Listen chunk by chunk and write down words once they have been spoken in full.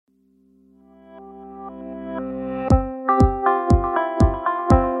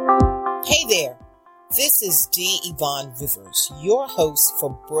Hey there, this is D. Yvonne Rivers, your host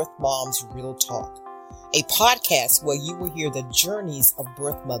for Birth Moms Real Talk, a podcast where you will hear the journeys of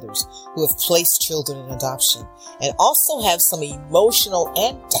birth mothers who have placed children in adoption and also have some emotional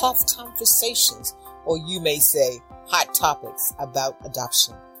and tough conversations, or you may say hot topics about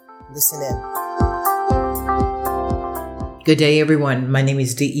adoption. Listen in. Good day, everyone. My name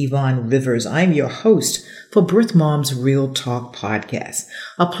is D. Yvonne Rivers. I'm your host for Birth Moms Real Talk podcast,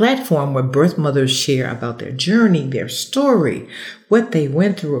 a platform where birth mothers share about their journey, their story, what they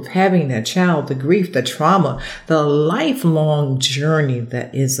went through of having their child, the grief, the trauma, the lifelong journey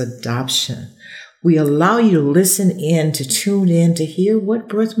that is adoption. We allow you to listen in, to tune in, to hear what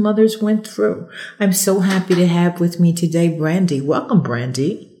birth mothers went through. I'm so happy to have with me today Brandy. Welcome,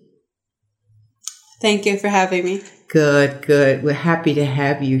 Brandy. Thank you for having me. Good. We're happy to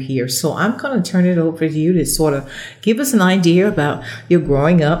have you here. So I'm going to turn it over to you to sort of give us an idea about your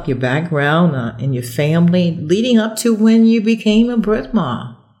growing up, your background, and your family leading up to when you became a birth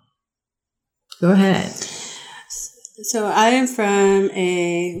mom. Go ahead. So I am from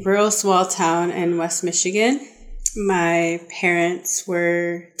a rural small town in West Michigan. My parents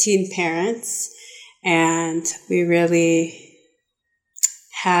were teen parents, and we really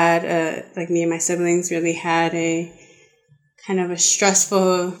had me and my siblings really had a kind of a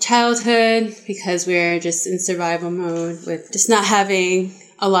stressful childhood because we were just in survival mode with just not having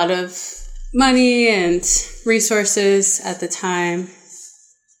a lot of money and resources at the time.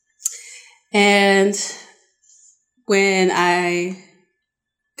 And when I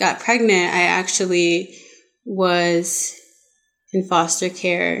got pregnant, I actually was in foster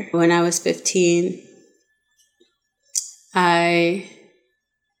care. When I was 15, I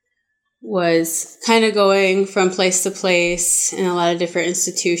was kind of going from place to place in a lot of different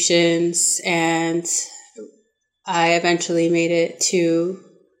institutions, and I eventually made it to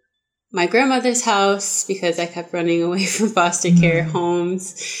my grandmother's house because I kept running away from foster care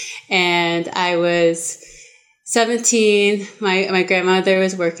homes. And I was 17. My grandmother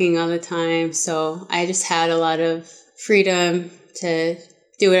was working all the time, so I just had a lot of freedom to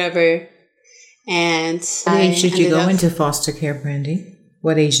do whatever. And what age did you go into foster care, Brandy?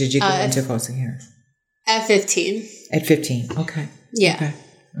 What age did you go into foster care? At 15. At 15, okay. Yeah. Okay.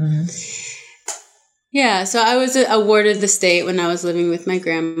 Mm-hmm. Yeah, so I was awarded the state when I was living with my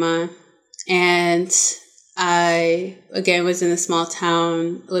grandma. And I, again, was in a small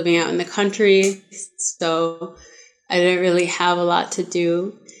town living out in the country. So I didn't really have a lot to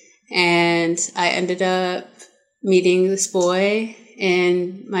do. And I ended up meeting this boy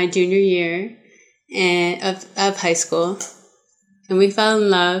in my junior year of high school. And we fell in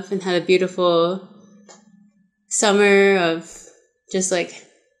love and had a beautiful summer of just like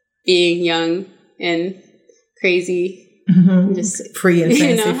being young and crazy. Mm-hmm. Just free and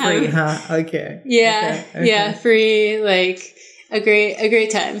fancy free, huh? Okay. Yeah. Okay. Yeah. Free, like a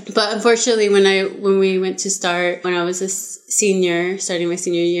great time. But unfortunately, when we went to start, when I was a senior, starting my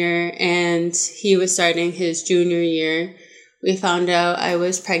senior year, and he was starting his junior year, we found out I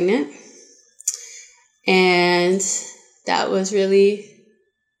was pregnant. And that was really,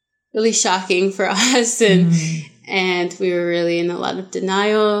 really shocking for us. And we were really in a lot of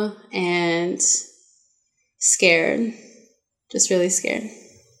denial and scared, just really scared.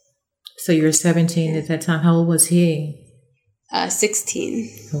 So you were 17 at that time. How old was he? 16.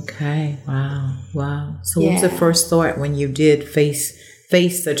 Okay. Wow. So what was the first thought when you did face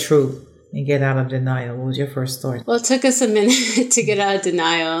the truth and get out of denial? What was your first thought? Well, it took us a minute to get out of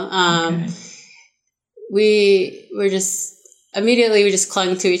denial. Okay. We just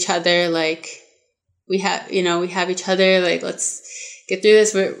clung to each other. Like we have each other. Like, let's get through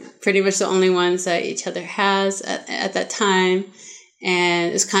this. We're pretty much the only ones that each other has at that time.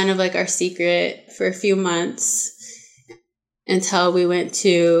 And it's kind of like our secret for a few months until we went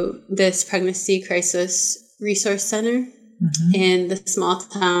to this pregnancy crisis resource center in the small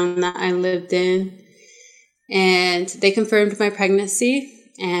town that I lived in. And they confirmed my pregnancy.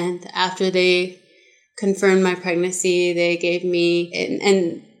 And after they confirmed my pregnancy, they gave me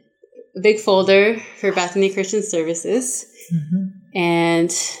a big folder for Bethany Christian Services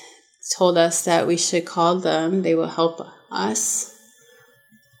and told us that we should call them. They will help us.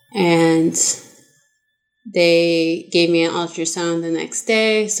 And they gave me an ultrasound the next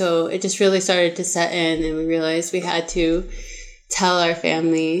day. So it just really started to set in, and we realized we had to tell our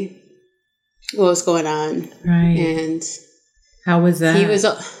family what was going on. Right. And how was that? He was...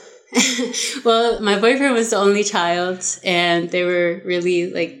 Well, my boyfriend was the only child, and they were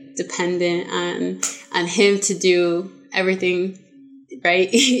really like dependent on him to do everything right,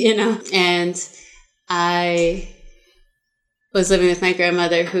 And I was living with my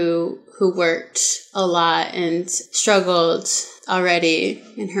grandmother who worked a lot and struggled already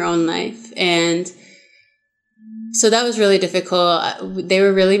in her own life. And so that was really difficult. They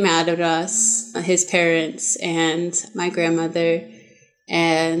were really mad at us, his parents and my grandmother,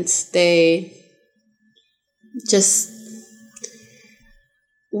 and they just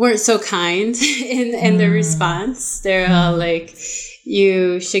weren't so kind in their response. They're all like,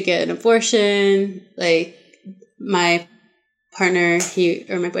 you should get an abortion. Like, my partner,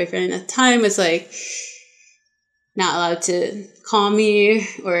 my boyfriend at the time, was like not allowed to call me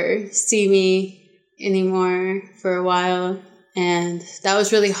or see me anymore for a while. And that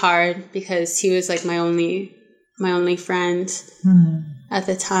was really hard because he was like my only friend at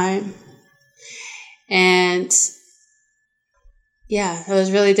the time. And yeah, it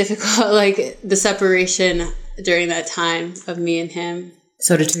was really difficult, like the separation during that time of me and him.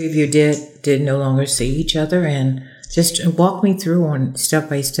 So the two of you did no longer see each other, and just walk me through on step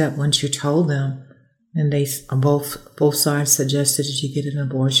by step once you told them, and they both sides suggested that you get an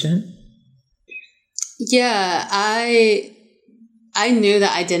abortion. Yeah, I knew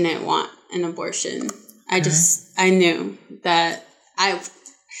that I didn't want an abortion. I knew that I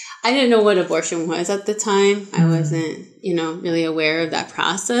didn't know what abortion was at the time. I wasn't, really aware of that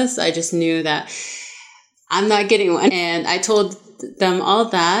process. I just knew that I'm not getting one. And I told them all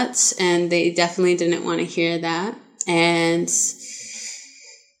that, and they definitely didn't want to hear that. And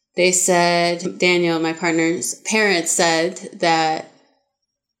they said, Daniel, my partner's parents, said that,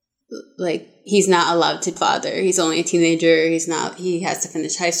 like, he's not allowed to father. He's only a teenager. He has to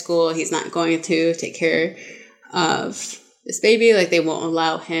finish high school. He's not going to take care of this baby. Like, they won't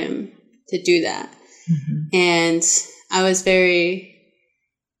allow him to do that. Mm-hmm. And I was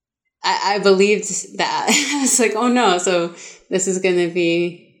I believed that. I was like, oh no, so this is going to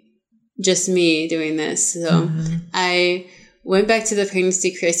be just me doing this. So I went back to the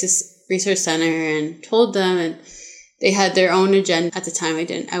Pregnancy Crisis Resource Center and told them, and they had their own agenda at the time.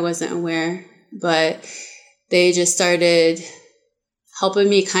 I wasn't aware, but they just started helping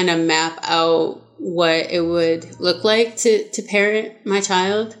me kind of map out what it would look like to parent my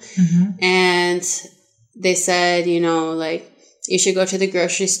child. Mm-hmm. And they said, like, you should go to the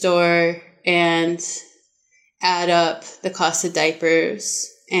grocery store and add up the cost of diapers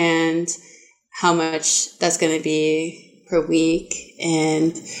and how much that's going to be per week.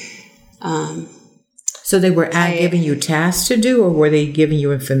 And so they were giving you tasks to do, or were they giving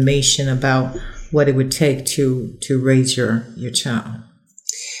you information about what it would take to raise your child?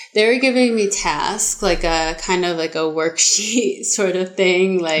 They were giving me tasks, like a kind of like a worksheet sort of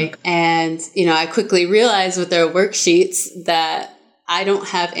thing. And, I quickly realized with their worksheets that I don't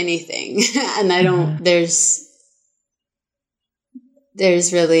have anything. And I don't, there's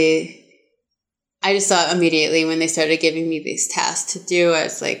really, I just thought immediately when they started giving me these tasks to do, I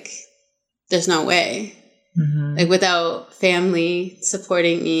was like, there's no way. Mm-hmm. Like, without family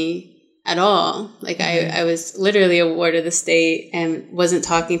supporting me at all. Like, I was literally a ward of the state and wasn't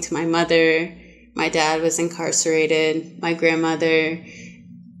talking to my mother. My dad was incarcerated. My grandmother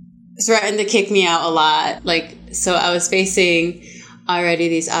threatened to kick me out a lot. Like, so I was facing already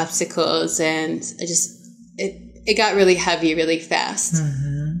these obstacles, and it got really heavy really fast.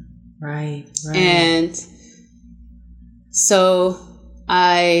 Mm-hmm. Right. And so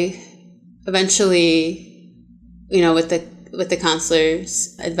I eventually, with the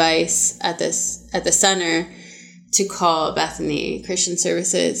counselor's advice at the center, to call Bethany Christian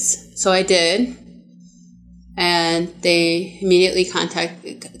Services. So I did, and they immediately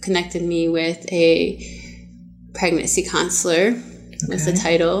connected me with a pregnancy counselor, was the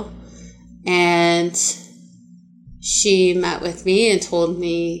title, and she met with me and told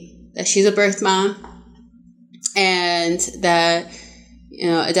me that she's a birth mom and that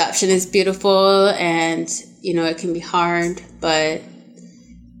adoption is beautiful and it can be hard, but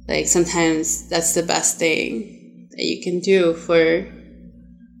like sometimes that's the best thing that you can do for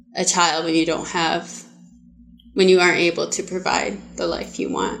a child when you aren't able to provide the life you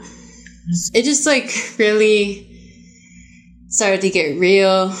want. It just like really started to get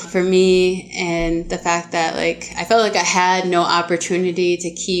real for me, and the fact that like I felt like I had no opportunity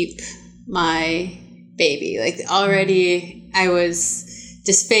to keep my baby. Like already I was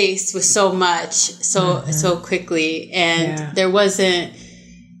just faced with so much so quickly, and there wasn't,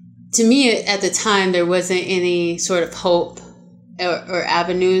 to me at the time, there wasn't any sort of hope or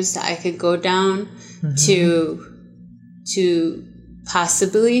avenues that I could go down to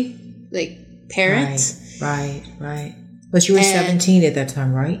possibly like parent. Right. But you were 17 at that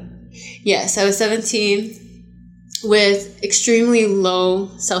time, right? Yes, I was 17 with extremely low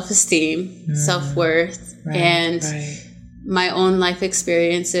self-esteem, self-worth, and my own life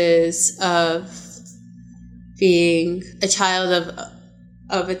experiences of being a child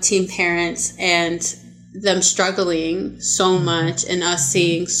of a teen parent and them struggling so much and us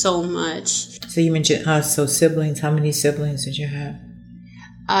seeing so much. So you mentioned so siblings. How many siblings did you have?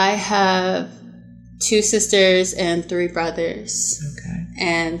 I have 2 sisters and 3 brothers. Okay.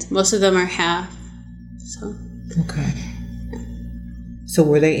 And most of them are half. So. Okay. So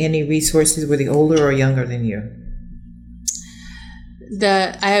were there any resources? Were they older or younger than you?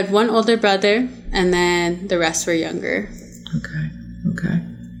 I had 1 older brother, and then the rest were younger. Okay.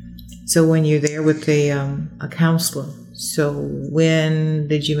 So when you're there with a counselor, so when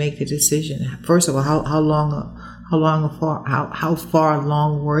did you make the decision? First of all, how far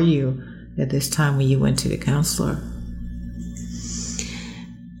along were you at this time when you went to the counselor?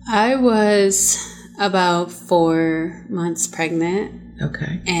 I was about 4 months pregnant.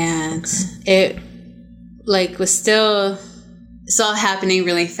 Okay. And it was still, it's all happening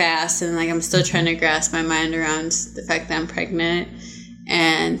really fast, and I'm still trying to grasp my mind around the fact that I'm pregnant.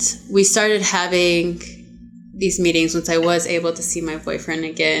 And we started having these meetings once I was able to see my boyfriend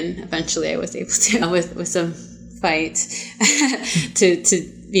again. Eventually I was able to, with some fight to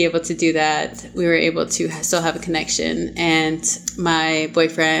be able to do that. We were able to still have a connection, and my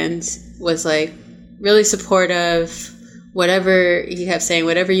boyfriend was really supportive. Whatever he kept saying,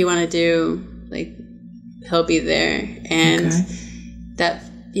 whatever you want to do, he'll be there. And that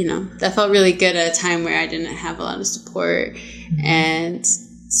felt really good at a time where I didn't have a lot of support. Mm-hmm. And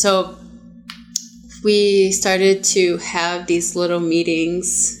so we started to have these little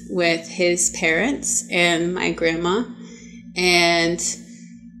meetings with his parents and my grandma. And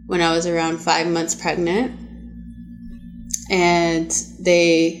when I was around 5 months pregnant, and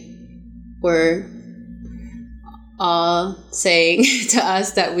they were all saying to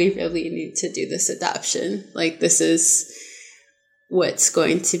us that we really need to do this adoption. This is what's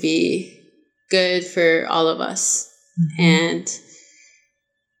going to be good for all of us. Mm-hmm. And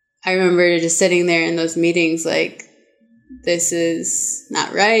I remember just sitting there in those meetings this is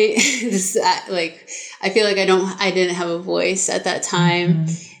not right. I feel like I didn't have a voice at that time.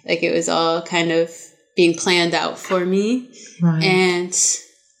 Mm-hmm. It was all kind of being planned out for me. Right. And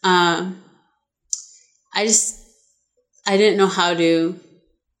I didn't know how to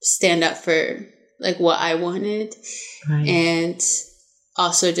stand up for what I wanted. Right. And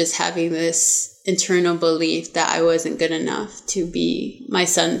also just having this internal belief that I wasn't good enough to be my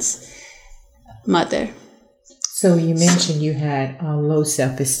son's mother. So you mentioned you had low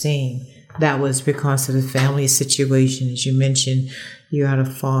self-esteem. That was because of the family situation. As you mentioned, you had a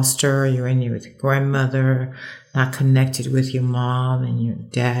foster, you're in here with your grandmother, not connected with your mom, and your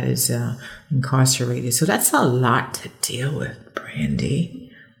dad is incarcerated. So that's a lot to deal with,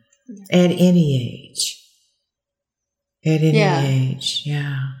 Brandy. At any age. At any age.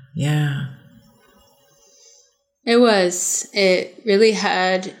 Yeah. It was. It really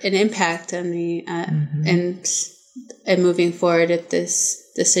had an impact on me and moving forward at this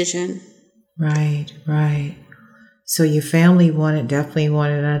decision. Right. So your family definitely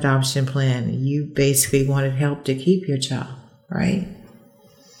wanted an adoption plan. You basically wanted help to keep your child, right?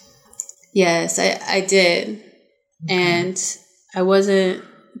 Yes, I did. Okay. And I wasn't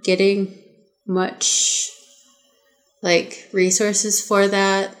getting much resources for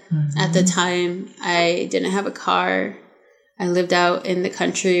that. Mm-hmm. At the time. I didn't have a car. I lived out in the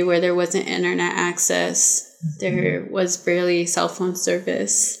country where there wasn't internet access. Mm-hmm. There was barely cell phone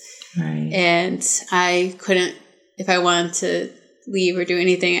service. Right. And I couldn't, if I wanted to leave or do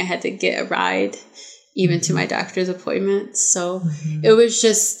anything, I had to get a ride even to my doctor's appointments. So it was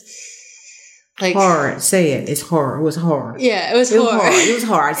just hard. Say it. It's hard. It was hard. Yeah, it was hard. It was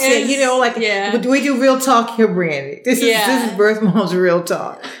hard. Say, we do real talk here, Brandy. This is Birth Moms Real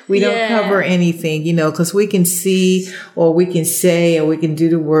Talk. We don't cover anything, because we can see or we can say or we can do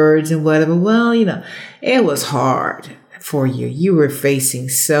the words and whatever. Well, it was hard for you. You were facing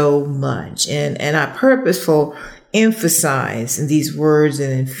so much. And I purposeful emphasize these words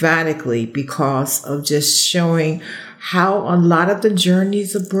and emphatically because of just showing how a lot of the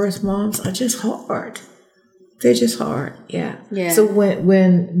journeys of birth moms are just hard. They're just hard. Yeah. So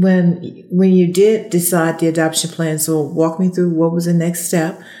when you did decide the adoption plan, so walk me through what was the next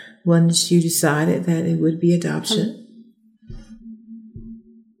step once you decided that it would be adoption.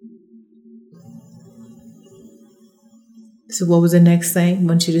 So what was the next thing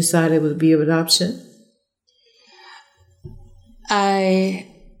once you decided it would be adoption? I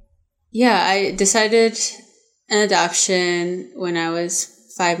decided an adoption when I was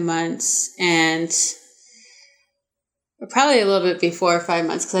 5 months, and probably a little bit before 5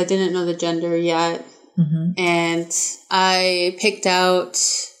 months because I didn't know the gender yet. And I picked out,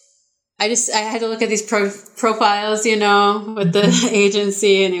 I had to look at these profiles, you know, with the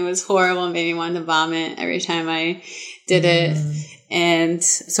agency, and it was horrible. It made me want to vomit every time I did it. And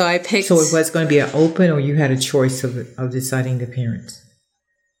so I picked. So it was going to be an open, or you had a choice of deciding the parents?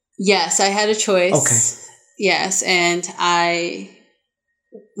 Yes, I had a choice. Okay. Yes, and I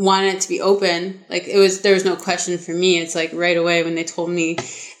wanted it to be open. Like there was no question for me. It's like right away when they told me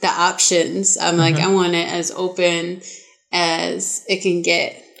the options, I'm like, I want it as open as it can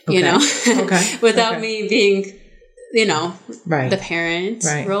get, you know, without me being, you know, the parent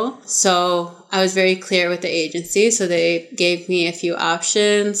role. So I was very clear with the agency. So they gave me a few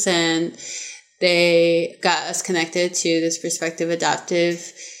options, and they got us connected to this prospective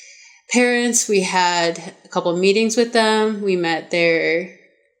adoptive parents. We had a couple of meetings with them. We met their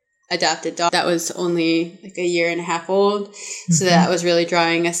adopted dog that was only like a year and a half old. So that was really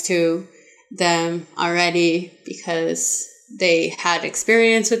drawing us to them already, because they had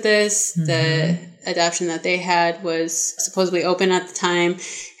experience with this. The adoption that they had was supposedly open at the time.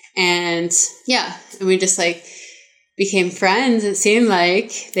 And we just like became friends. It seemed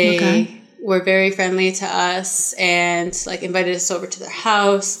like they were very friendly to us and like invited us over to their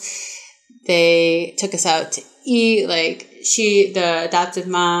house. They took us out to eat. Like the adoptive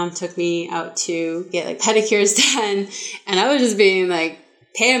mom took me out to get like pedicures done, and I was just being like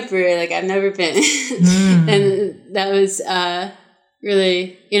pampered like I've never been. And that was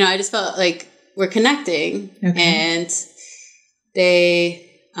really, you know, I just felt like we're connecting. And they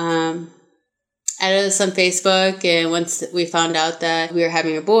added us on Facebook, and once we found out that we were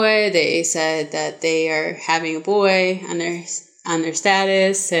having a boy, they said that they are having a boy on their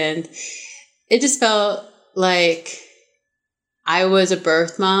status. And it just felt like I was a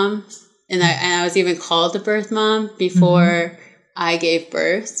birth mom, and I was even called a birth mom before I gave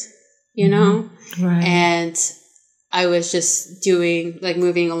birth, you know? And I was just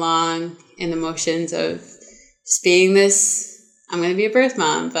moving along in the motions of just being this, I'm going to be a birth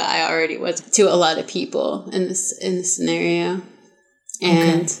mom, but I already was to a lot of people in this scenario.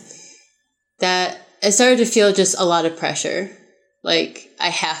 And that it started to feel just a lot of pressure. Like, I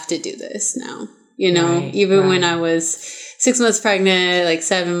have to do this now, you know, even when I was 6 months pregnant, like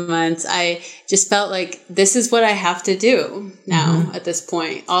 7 months, I just felt like this is what I have to do now at this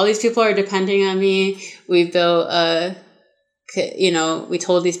point. All these people are depending on me. We built we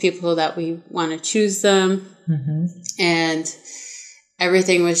told these people that we want to choose them. And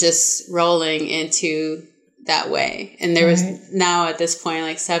everything was just rolling into that way. And there was now at this point,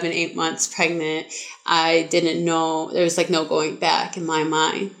 like 7-8 months pregnant, I didn't know, there was like no going back in my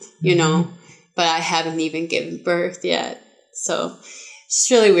mind, you know, but I haven't even given birth yet. So it's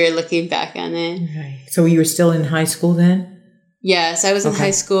really weird looking back on it. So you were still in high school then? Yes, I was in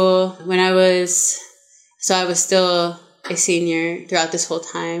high school when I was still a senior throughout this whole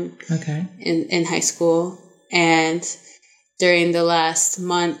time in high school. And during the last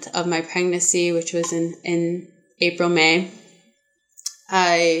month of my pregnancy, which was in April, May,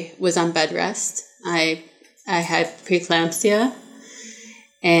 I was on bed rest. I had preeclampsia,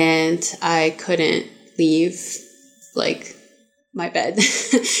 and I couldn't leave like my bed.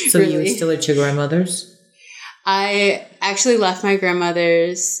 So really. You were still at your grandmother's? I actually left my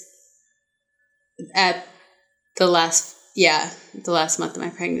grandmother's at the last month of my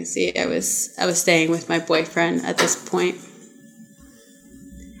pregnancy. I was staying with my boyfriend at this point.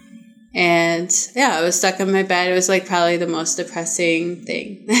 And I was stuck on my bed. It was like probably the most depressing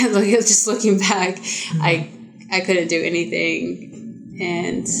thing. Like just looking back, I couldn't do anything,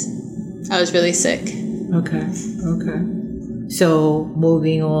 and I was really sick. Okay. So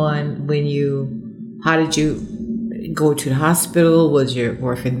moving on, how did you go to the hospital? Was your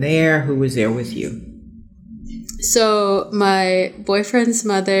boyfriend there? Who was there with you? So my boyfriend's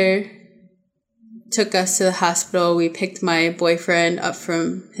mother took us to the hospital. We picked my boyfriend up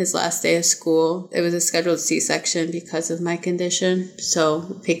from his last day of school. It was a scheduled C-section because of my condition. So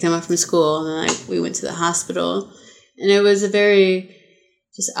we picked him up from school, and then we went to the hospital. And it was a very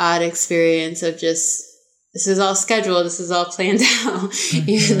just odd experience of just, this is all scheduled, this is all planned out,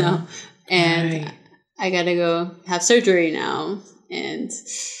 you know. And I got to go have surgery now. And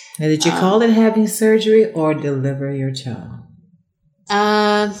now, did you call it having surgery or deliver your child?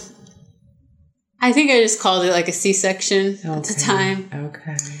 I think I just called it like a C-section at the time.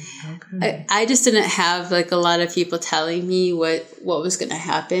 Okay. I just didn't have like a lot of people telling me what was going to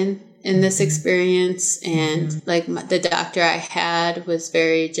happen in this experience. And like the doctor I had was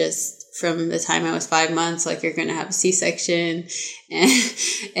very just from the time I was 5 months, like you're going to have a C-section,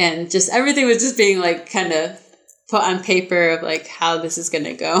 and just everything was just being like kind of put on paper of like how this is going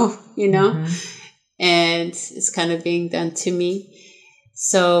to go, you know? and it's kind of being done to me.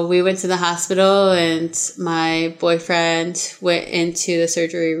 So we went to the hospital, and my boyfriend went into the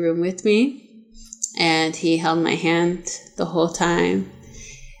surgery room with me, and he held my hand the whole time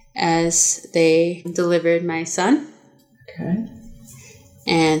as they delivered my son. Okay.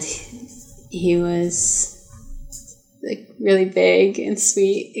 And he was like really big and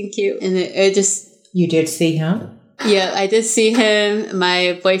sweet and cute. And it just... You did see him? Yeah, I did see him.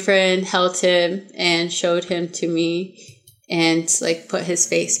 My boyfriend held him and showed him to me and like put his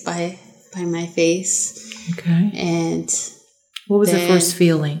face by my face. Okay. And what was the first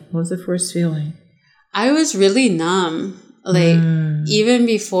feeling? I was really numb. Like even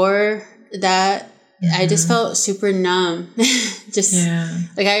before that, I just felt super numb.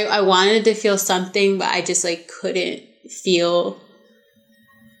 Like I wanted to feel something, but I just like couldn't feel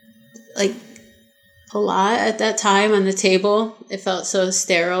like a lot at that time on the table. It felt so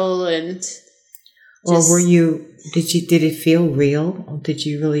sterile and did it feel real? Or did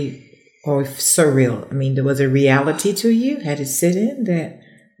you really, or surreal? I mean, there was a reality to you? Had it sit in that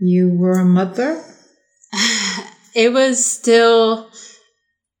you were a mother? It was still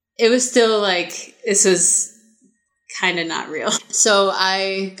like, this was kind of not real. So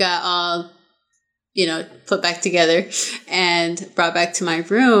I got all, put back together and brought back to my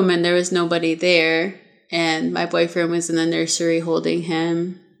room, and there was nobody there. And my boyfriend was in the nursery holding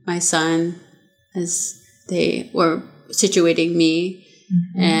him, my son, as they were situating me.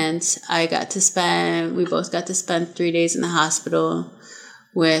 Mm-hmm. And we both got to spend 3 days in the hospital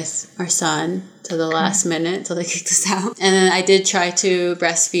with our son to the last minute till they kicked us out. And then I did try to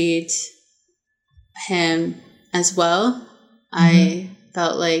breastfeed him as well. Mm-hmm. I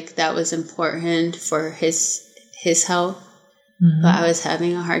felt like that was important for his health, mm-hmm. but I was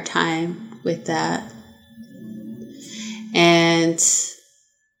having a hard time with that. And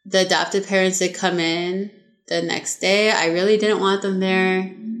the adoptive parents did come in the next day. I really didn't want them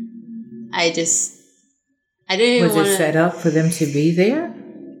there. I didn't want to... Was it set up for them to be there?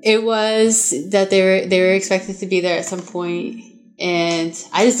 It was that they were expected to be there at some point, and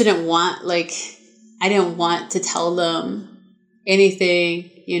I just didn't want to tell them anything,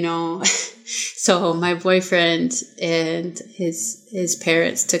 So my boyfriend and his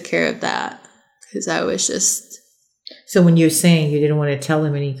parents took care of that, because I was just... So when you're saying you didn't want to tell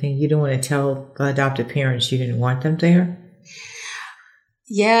them anything, you didn't want to tell the adoptive parents you didn't want them there?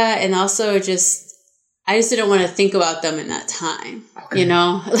 Yeah, and also I just didn't want to think about them in that time, okay.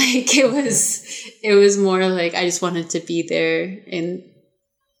 Like it was more like I just wanted to be there and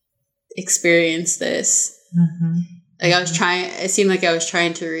experience this. Mm-hmm. Like it seemed like I was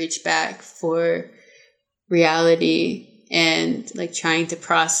trying to reach back for reality and like trying to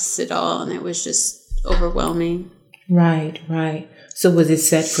process it all, and it was just overwhelming. Right. So was it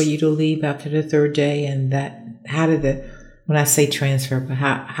set for you to leave after the third day, and when I say transfer, but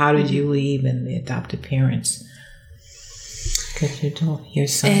how did you leave and the adoptive parents got your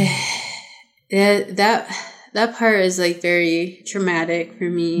son? That part is like very traumatic for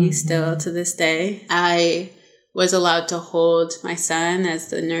me, mm-hmm. still to this day. I was allowed to hold my son as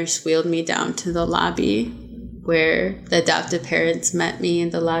the nurse wheeled me down to the lobby where the adoptive parents met me in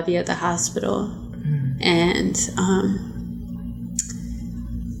the lobby of the hospital. Mm-hmm. And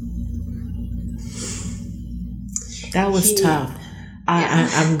that was tough.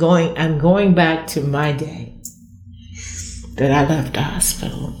 I'm going back to my day that I left the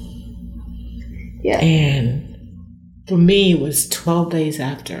hospital. Yeah. And for me, it was 12 days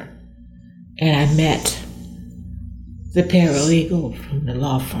after. And I met the paralegal from the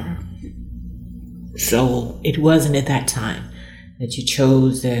law firm. So it wasn't at that time that you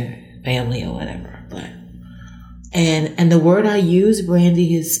chose the family or whatever. And the word I use,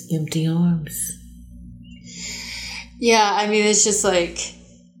 Brandy, is empty arms. Yeah, I mean, it's just like,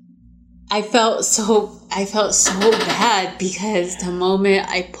 I felt so bad because the moment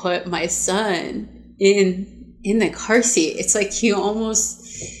I put my son in the car seat, it's like he almost...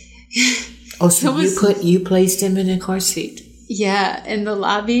 Oh, so you placed him in a car seat? Yeah, in the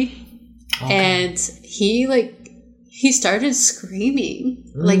lobby. Okay. And he started screaming,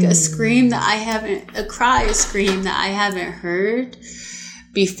 like a scream a cry scream that I haven't heard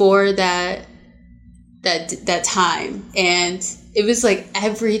before that time. And it was like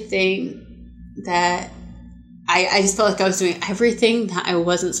everything that I just felt like I was doing everything that I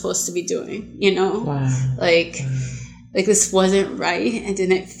wasn't supposed to be doing, Wow. Like this wasn't right. I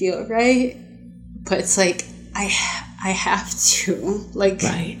didn't feel right, but it's like I have to, like,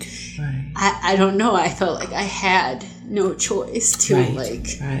 right. I don't know. I felt like I had no choice to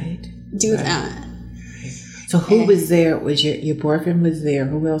do that. So who was there? Was your boyfriend was there?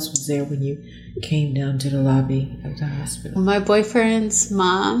 Who else was there when you came down to the lobby of the hospital? My boyfriend's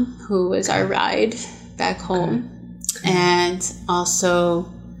mom, who was our ride back home, and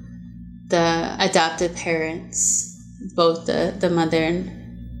also the adopted parents, both the mother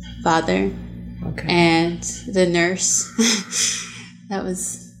and father, and the nurse. That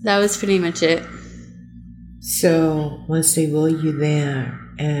was pretty much it. So once they wheel you there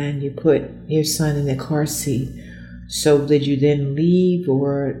and you put your son in the car seat, so did you then leave,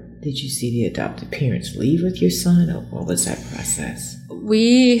 or did you see the adopted parents leave with your son, or what was that process?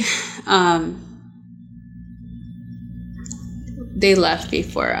 We, they left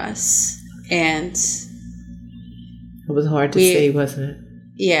before us, and it was hard to say, wasn't it?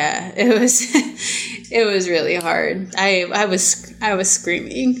 Yeah, it was. It was really hard. I was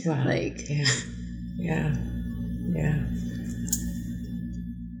screaming. Wow. Like, yeah.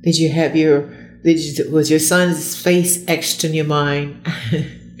 Did you have was your son's face etched in your mind?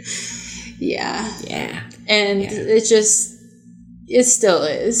 Yeah. And it still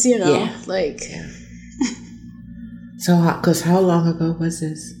is, you know, like. Yeah. So, because how long ago was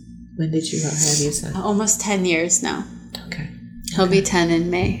this? When did you have your son? Almost 10 years now. Okay. He'll be 10 in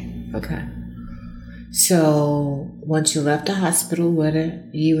May. Okay. So, once you left the hospital, where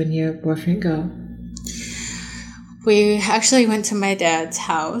did you and your boyfriend go? We actually went to my dad's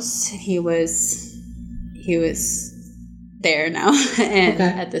house. He was there now, and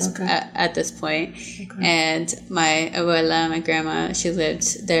at this point, and my abuela, my grandma, she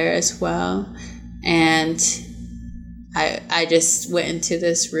lived there as well, and I just went into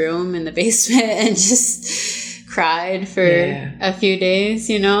this room in the basement and just cried for a few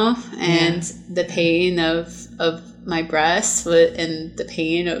days, you know, and the pain of my breast and the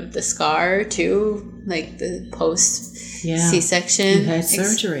pain of the scar too, like the post C-section. You had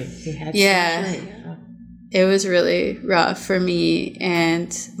surgery. Surgery. It was really rough for me,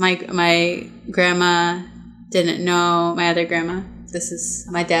 and my grandma didn't know. My other grandma, this is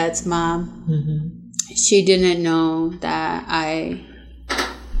my dad's mom. Mm-hmm. She didn't know that I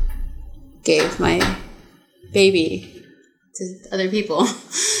gave my baby to other people.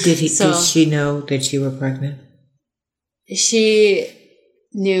 Did she know that you were pregnant? She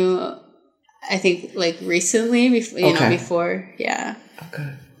knew, I think, like recently, before, yeah.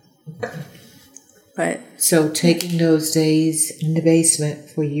 Okay. But so taking those days in the basement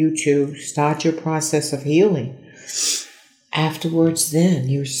for you to start your process of healing. Afterwards, then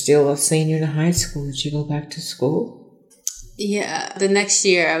you were still a senior in high school. Did you go back to school? Yeah, the next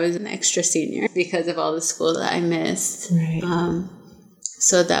year I was an extra senior because of all the school that I missed. Right.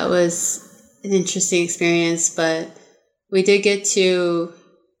 So that was an interesting experience, but we did get to,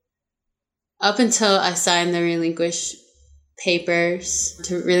 up until I signed the relinquish papers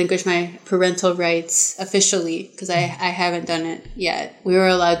to relinquish my parental rights officially, because I haven't done it yet. We were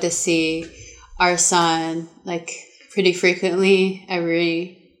allowed to see our son like pretty frequently,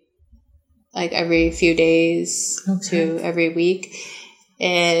 every few days to every week,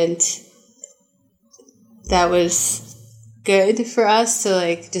 and that was good for us to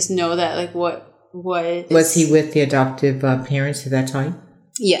like just know that like what was he with the adoptive parents at that time?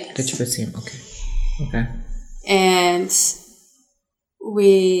 Yes. That you could see him. Okay. And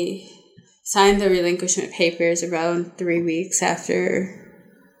we signed the relinquishment papers around 3 weeks after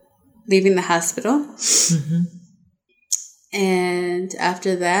leaving the hospital. Mm-hmm. And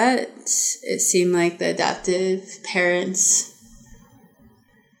after that, it seemed like the adoptive parents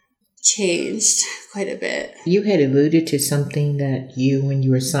changed quite a bit. You had alluded to something that when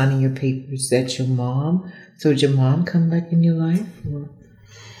you were signing your papers, that your mom, so did your mom come back in your life? Or?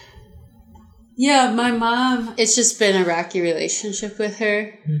 Yeah, my mom, it's just been a rocky relationship with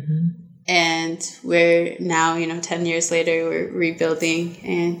her. Mm-hmm. And we're now, 10 years later, we're rebuilding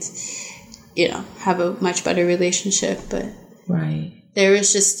and, have a much better relationship. But right. There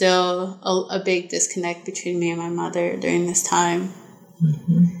was just still a big disconnect between me and my mother during this time.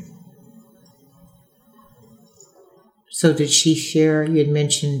 Mm-hmm. So did she share, you had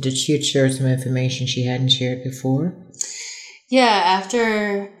mentioned, did she share some information she hadn't shared before? Yeah,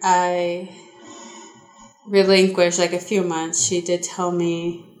 after I relinquished, like a few months, she did tell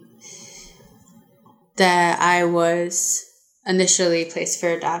me that I was initially placed for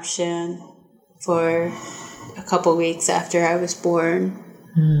adoption for a couple weeks after I was born.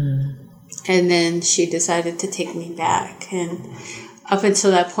 And then she decided to take me back. And up until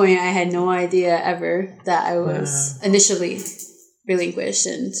that point, I had no idea ever that I was initially relinquished.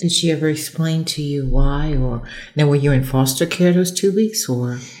 And did she ever explain to you why? Or now, were you in foster care those 2 weeks,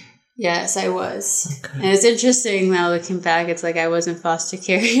 or? Yes, I was. Okay. And it's interesting now looking back. It's like I was in foster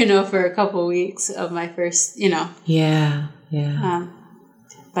care, for a couple weeks of my first, Yeah.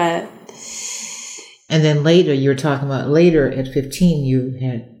 But. And then later, you were talking about later at 15, you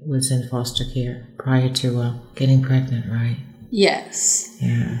was in foster care prior to getting pregnant, right? Yes.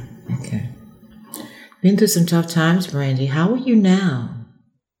 Yeah. Okay. Been through some tough times, Brandy. How are you now?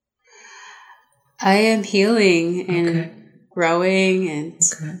 I am healing and growing and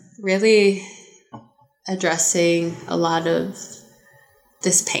really addressing a lot of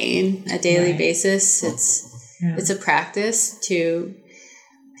this pain on a daily basis. It's a practice to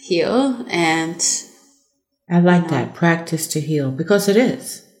heal, and I like that, practice to heal, because it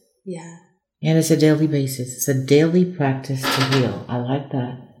is. Yeah. And it's a daily basis. It's a daily practice to heal. I like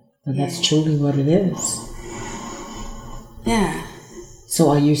that. But that's truly what it is. Yeah. So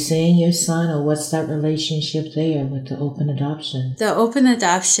are you seeing your son, or what's that relationship there with the open adoption? The open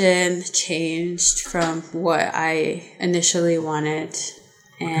adoption changed from what I initially wanted.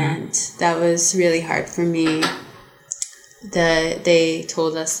 And that was really hard for me. They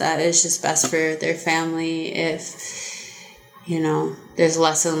told us that it's just best for their family if, there's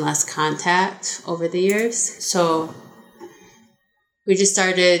less and less contact over the years. So we just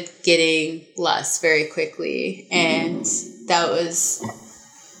started getting less very quickly. And that was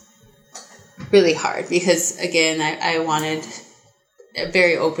really hard because, again, I wanted a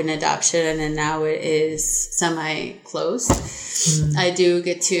very open adoption, and now it is semi-closed. I do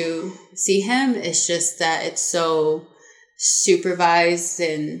get to see him. It's just that it's so supervised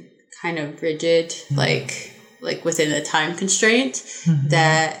and kind of rigid, like within a time constraint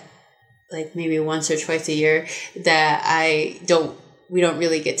that like maybe once or twice a year that we don't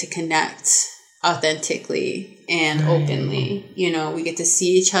really get to connect authentically and openly. We get to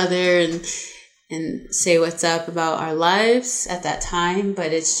see each other and say what's up about our lives at that time,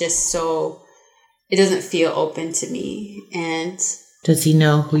 but it's just it doesn't feel open to me. And does he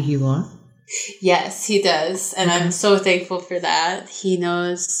know who you are? Yes, he does. And I'm so thankful for that. He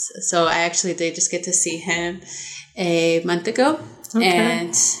knows. So I actually did just get to see him a month ago.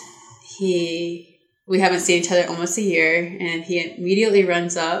 And we haven't seen each other almost a year. And he immediately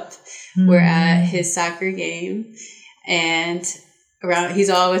runs up. We're at his soccer game. And he's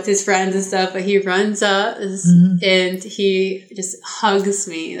all with his friends and stuff. But he runs up and he just hugs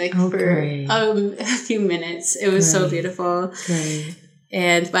me for a few minutes. It was so beautiful.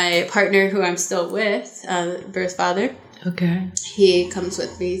 And my partner, who I'm still with, birth father, he comes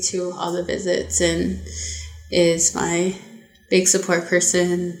with me to all the visits and is my big support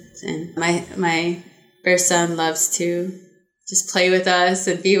person. And my birth son loves to just play with us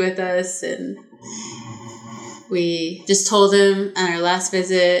and be with us. And we just told him on our last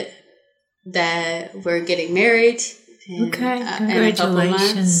visit that we're getting married. Congratulations. In a couple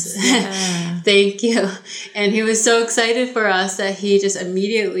months. Thank you. And he was so excited for us that he just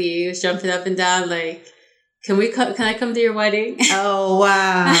immediately was jumping up and down like, can I come to your wedding? Oh,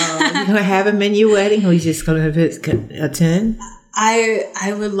 wow. You're going to have him in your wedding, or he's just going to attend?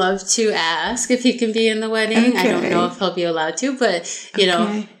 I would love to ask if he can be in the wedding. I don't know if he'll be allowed to, but,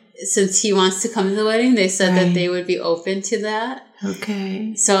 since he wants to come to the wedding, they said that they would be open to that.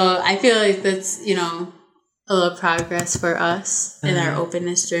 Okay. So I feel like that's, a little progress for us in our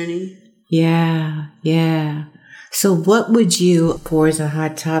openness journey. Yeah. So what would you, for as a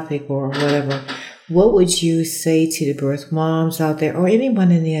hot topic or whatever, what would you say to the birth moms out there or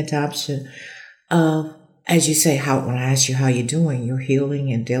anyone in the adoption of, as you say, when I ask you how you're doing, you're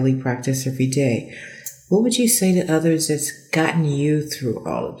healing and daily practice every day, what would you say to others that's gotten you through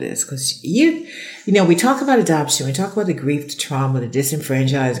all of this? Because we talk about adoption, we talk about the grief, the trauma, the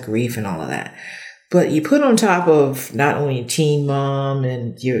disenfranchised grief and all of that. But you put on top of not only teen mom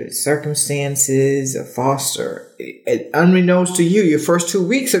and your circumstances, a foster, unbeknownst to you, your first 2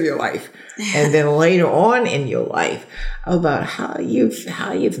 weeks of your life, and then later on in your life, about how you've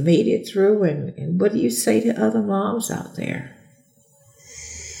made it through, and what do you say to other moms out there?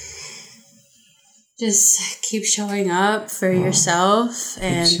 Just keep showing up for yourself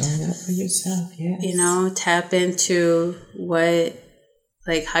and showing up for yourself, yes. Tap into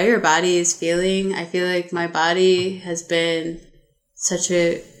how your body is feeling. I feel like my body has been such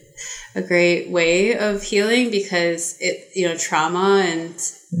a great way of healing because it, trauma and,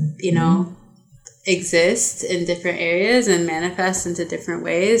 exist in different areas and manifest into different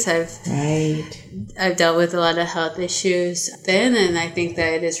ways. I've dealt with a lot of health issues then, and I think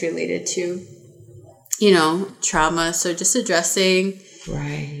that it is related to, trauma. So just addressing,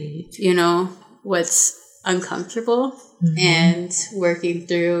 what's uncomfortable and working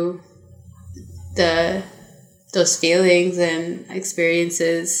through the those feelings and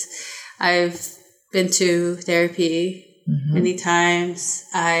experiences. I've been to therapy many times.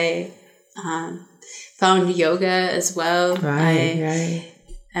 I found yoga as well. Right.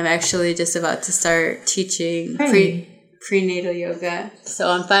 I'm actually just about to start teaching prenatal yoga. So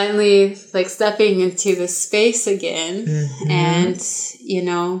I'm finally like stepping into the space again. And, you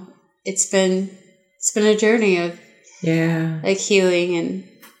know, it's been a journey of like healing and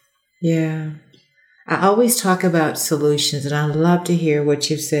I always talk about solutions, and I love to hear what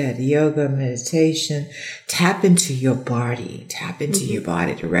you've said. Yoga, meditation, tap into your body. Tap into your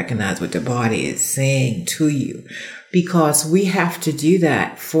body to recognize what the body is saying to you, because we have to do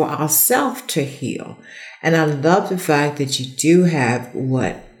that for ourselves to heal. And I love the fact that you do have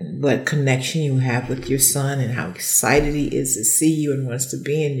what connection you have with your son and how excited he is to see you and wants to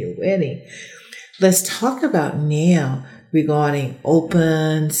be in your wedding. Let's talk about now regarding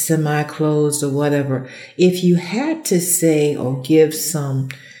open, semi-closed, or whatever. If you had to say or give some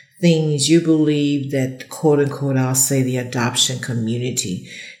things you believe that, quote unquote, I'll say the adoption community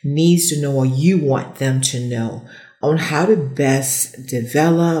needs to know, or you want them to know, on how to best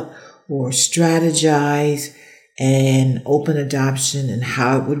develop or strategize an open adoption and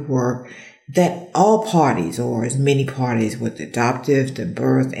how it would work, that all parties, or as many parties with adoptive, the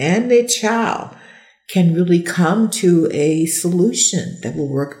birth, and their child, can really come to a solution that will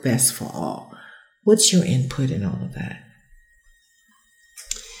work best for all. What's your input in all of that?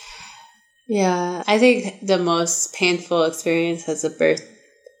 Yeah, I think the most painful experience as a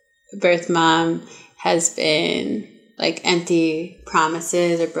birth mom has been like empty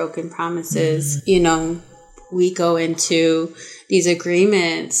promises or broken promises. You know, we go into these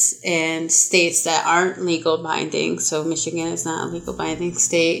agreements and states that aren't legal binding. So Michigan is not a legal binding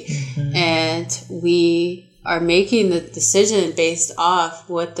state. And we are making the decision based off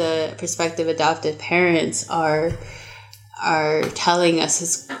what the prospective adoptive parents are telling us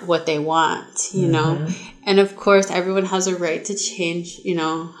is what they want, you know. And of course, everyone has a right to change, you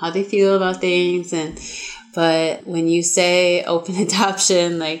know, how they feel about things. But when you say open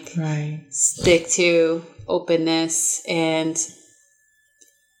adoption, like stick to openness. And,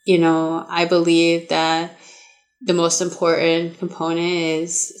 you know, I believe that the most important component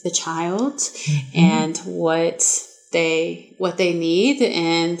is the child and what they need.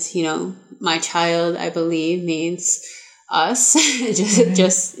 And, you know, my child, I believe, needs us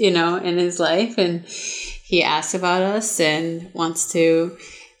just, you know, in his life. And he asks about us and wants to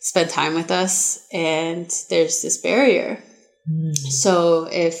spend time with us. And there's this barrier. So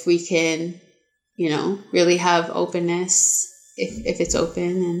if we can, you know, really have openness, if it's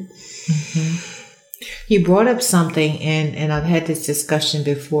open. And you brought up something, and I've had this discussion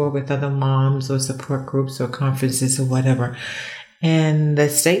before with other moms or support groups or conferences or whatever. And the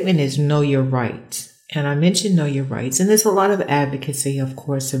statement is know your rights. And I mentioned know your rights. And there's a lot of advocacy, of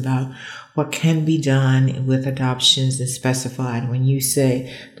course, about what can be done with adoptions and specified when you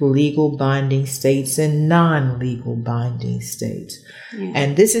say legal binding states and non-legal binding states.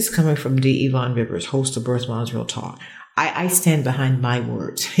 And this is coming from D. Yvonne Rivers, host of Birth Moms Real Talk. I stand behind my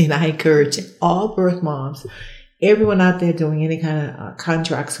words, and I encourage all birth moms, everyone out there doing any kind of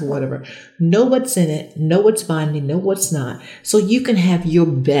contracts or whatever, know what's in it, know what's binding, know what's not, so you can have your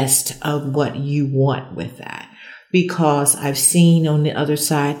best of what you want with that. Because I've seen on the other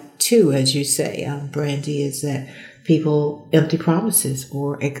side too, as you say, Brandy, is that people empty promises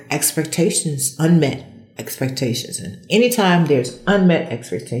or expectations, unmet expectations. And anytime there's unmet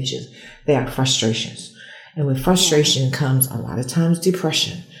expectations, there are frustrations. And with frustration comes a lot of times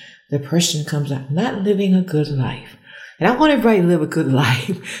depression. Depression comes out not living a good life. And I want everybody to live a good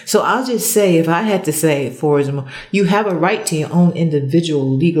life. So I'll just say, if I had to say, for example, you have a right to your own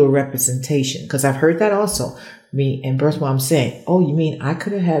individual legal representation. Because I've heard that also. Me and birth mom saying, oh, you mean I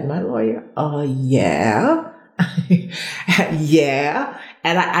could have had my lawyer? Yeah. Yeah.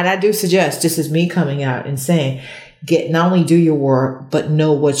 And I do suggest, this is me coming out and saying, not only do your work, but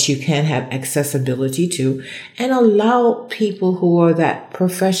know what you can have accessibility to, and allow people who are that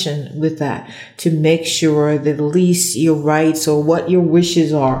profession with that to make sure that at least your rights or what your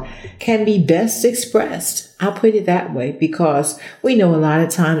wishes are can be best expressed. I'll put it that way, because we know a lot of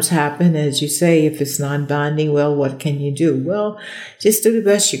times happen, as you say, if it's non-binding, well, what can you do? Well, just do the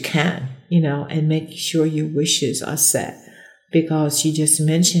best you can, you know, and make sure your wishes are set. Because you just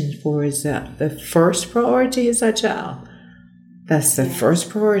mentioned, the first priority is our child. That's the first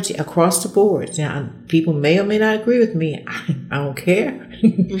priority across the board. Now, people may or may not agree with me. I don't care.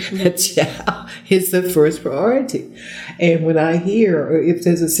 The child is the first priority. And when I hear, or if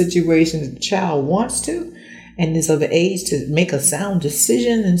there's a situation that the child wants to, and is of age to make a sound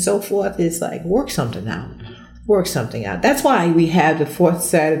decision and so forth, it's like, work something out. work something out. That's why we have the fourth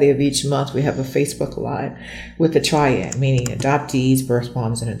Saturday of each month, we have a Facebook Live with the triad, meaning adoptees, birth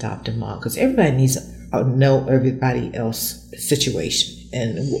moms, and adoptive mom, because everybody needs to know everybody else's situation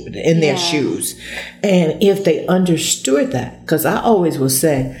and in their shoes. And if they understood that, because I always will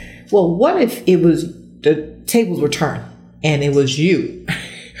say, well, what if it was the tables were turned and it was you?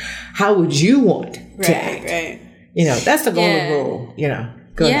 How would you want to act? Right. You know, that's the golden rule, you know.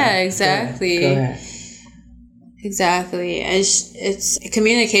 Go ahead. Exactly. Go ahead. Exactly. It's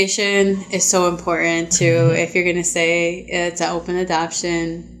communication is so important too. If you're going to say it's an open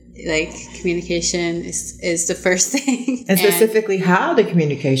adoption, like communication is the first thing. And specifically how the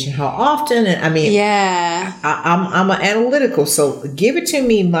communication, how often, and I mean, I'm an analytical, so give it to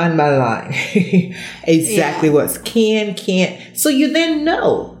me line by line. Exactly what's can't. So you then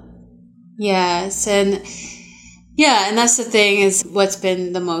know. Yes. And that's the thing, is what's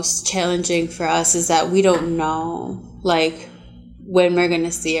been the most challenging for us is that we don't know, like, when we're going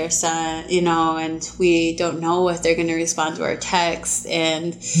to see our son, you know, and we don't know if they're going to respond to our text.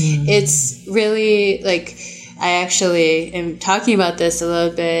 And it's really, like, I actually am talking about this a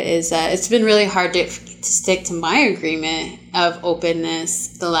little bit, is that it's been really hard to stick to my agreement of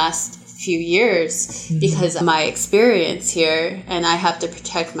openness the last few years because of my experience here, and I have to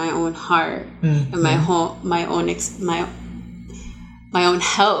protect my own heart and my own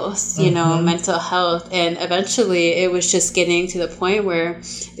health, you know, mental health. And eventually it was just getting to the point where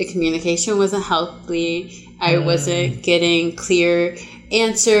the communication wasn't healthy. I wasn't getting clear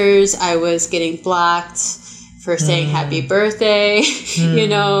answers. I was getting blocked for saying happy birthday, you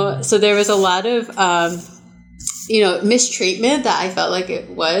know. So there was a lot of mistreatment that I felt like it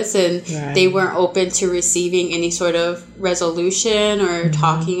was, and they weren't open to receiving any sort of resolution or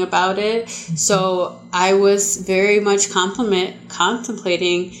talking about it. So I was very much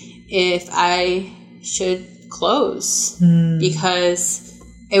contemplating if I should close because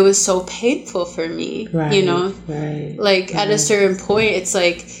it was so painful for me, you know, like at a certain point, it's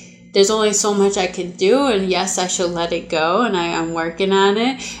like, there's only so much I can do, and yes, I should let it go, and I'm working on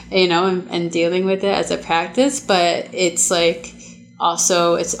it, you know, and dealing with it as a practice, but it's like,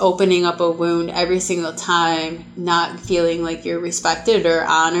 also, it's opening up a wound every single time, not feeling like you're respected or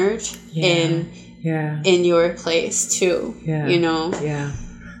honored in your place too, you know? Yeah.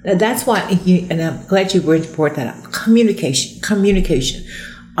 That's why, and I'm glad you brought that up, communication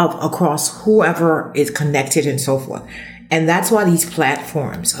across whoever is connected and so forth. And that's why these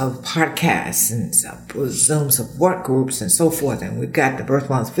platforms of podcasts and Zoom support groups and so forth, and we've got the Birth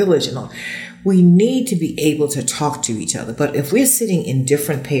Moms Village and all, we need to be able to talk to each other. But if we're sitting in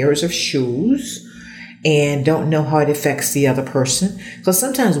different pairs of shoes and don't know how it affects the other person, because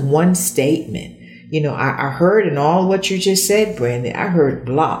sometimes one statement, you know, I heard in all what you just said, Brandy, I heard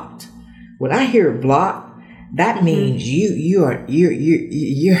blocked. When I hear blocked, that means you're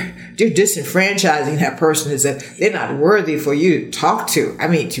disenfranchising that person, is that they're not worthy for you to talk to. I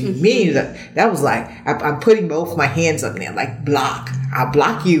mean, to me, that was like, I'm putting both my hands up there, like block. I'll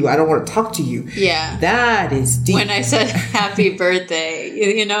block you. I don't want to talk to you. Yeah. That is deep. When I said happy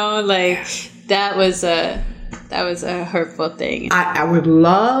birthday, you know, like that was a hurtful thing. I would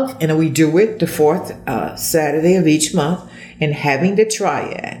love, and we do it the fourth Saturday of each month, and having the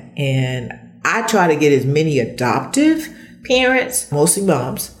triad. And I try to get as many adoptive parents, mostly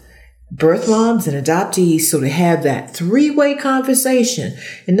moms, birth moms and adoptees, so to have that three-way conversation.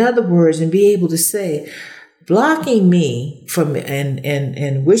 In other words, and be able to say, blocking me from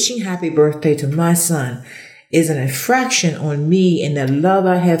and wishing happy birthday to my son is an infraction on me and the love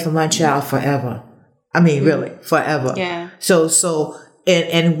I have for my child forever. I mean, really, forever. Yeah. So,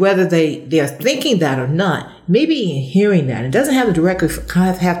 and whether they're thinking that or not, maybe in hearing that, it doesn't have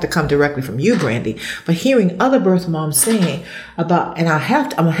to come directly from you, Brandy, but hearing other birth moms saying about, and I'm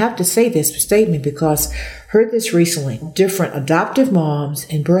gonna have to say this statement because I heard this recently, different adoptive moms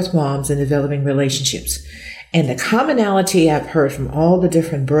and birth moms in developing relationships. And the commonality I've heard from all the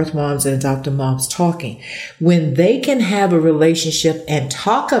different birth moms and adoptive moms talking, when they can have a relationship and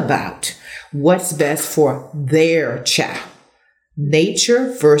talk about what's best for their child,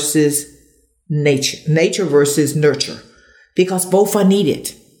 nature versus nurture, because both are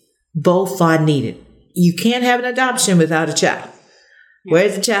needed. You can't have an adoption without a child. Where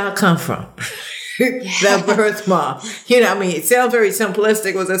does the child come from? The birth mom. You know, I mean, it sounds very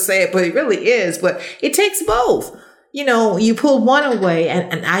simplistic as I say it, but it really is. But it takes both. You know, you pull one away,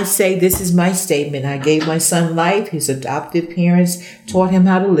 and I say, this is my statement. I gave my son life. His adoptive parents taught him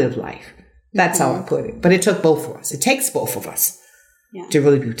how to live life. That's how I put it. But it took both of us. It takes both of us to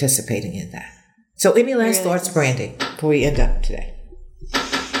really be participating in that. So any last thoughts, Brandy, before we end up today?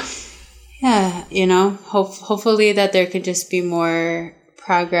 yeah, hopefully that there could just be more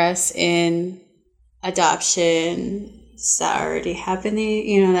progress in adoption that already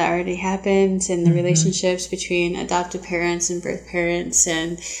happening, that already happens in the relationships between adoptive parents and birth parents.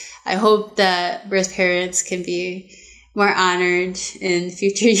 And I hope that birth parents can be more honored in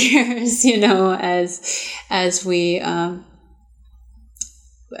future years, as we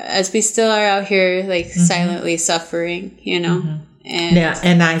still are out here silently suffering,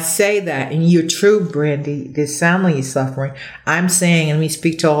 And I say that, and you're true, Brandy, this sound like you're suffering. I'm saying, and let me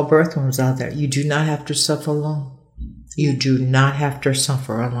speak to all birth moms out there, you do not have to suffer alone. You do not have to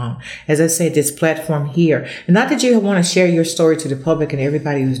suffer alone. As I say, this platform here, and not that you want to share your story to the public and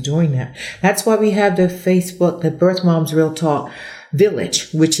everybody who's doing that. That's why we have the Facebook, the Birth Moms Real Talk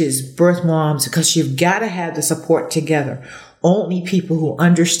Village, which is birth moms, because you've got to have the support together. Only people who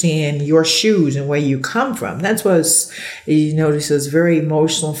understand your shoes and where you come from. That's what this was very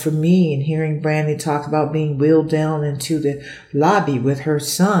emotional for me, and hearing Brandy talk about being wheeled down into the lobby with her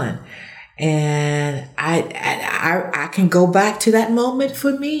son. And I can go back to that moment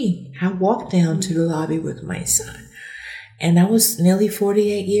for me. I walked down to the lobby with my son, and that was nearly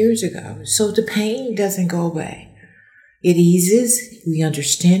 48 years ago. So the pain doesn't go away. It eases. We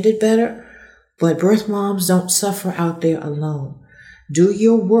understand it better. But birth moms don't suffer out there alone. Do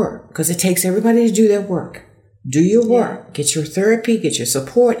your work, because it takes everybody to do their work. Do your work. Get your therapy, get your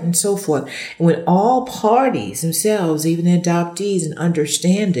support, and so forth. And when all parties themselves, even the adoptees, and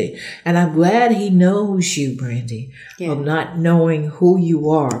understanding. And I'm glad he knows you, Brandy, of not knowing who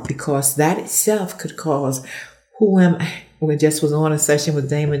you are, because that itself could cause, who am I? We just was on a session with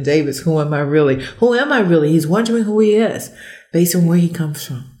Damon Davis. Who am I really? Who am I really? He's wondering who he is based on where he comes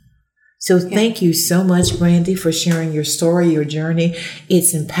from. So thank you so much, Brandy, for sharing your story, your journey.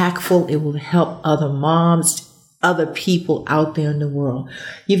 It's impactful. It will help other moms, other people out there in the world.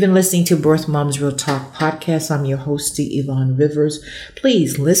 You've been listening to Birth Moms Real Talk podcast. I'm your host, D. Yvonne Rivers.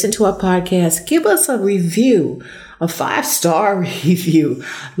 Please listen to our podcast. Give us a review, a 5-star review.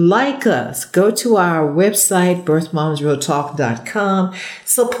 Like us. Go to our website, birthmomsrealtalk.com.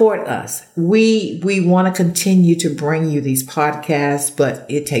 Support us. We want to continue to bring you these podcasts, but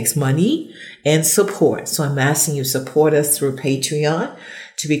it takes money and support. So I'm asking you to support us through Patreon.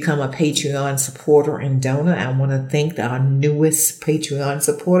 To become a Patreon supporter and donor, I want to thank our newest Patreon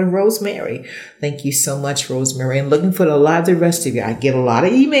supporter, Rosemary. Thank you so much, Rosemary. And looking for the rest of you. I get a lot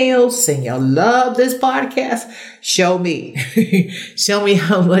of emails saying y'all love this podcast. Show me. Show me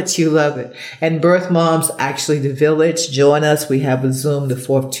how much you love it. And Birth Moms, actually the village, join us. We have a Zoom the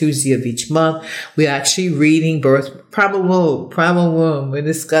 4th Tuesday of each month. We're actually reading Primal Womb. We're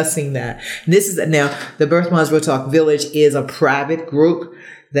discussing that. And this is now the Birth Moms Real Talk Village is a private group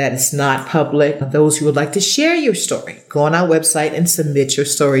that is not public. Those who would like to share your story, go on our website and submit your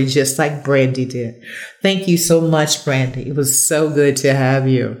story just like Brandy did. Thank you so much, Brandy. It was so good to have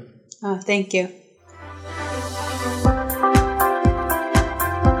you. Oh, thank you.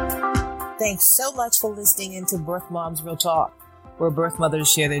 Thanks so much for listening into Birth Moms Real Talk, where birth mothers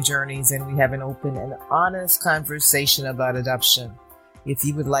share their journeys and we have an open and honest conversation about adoption. If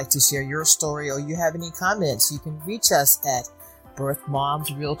you would like to share your story or you have any comments, you can reach us at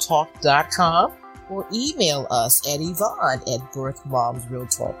birthmomsrealtalk.com or email us at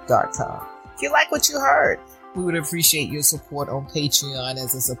Yvonne@birthmomsrealtalk.com. If you like what you heard, we would appreciate your support on Patreon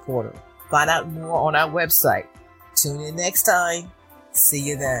as a supporter. Find out more on our website. Tune in next time. See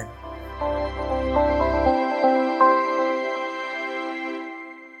you then.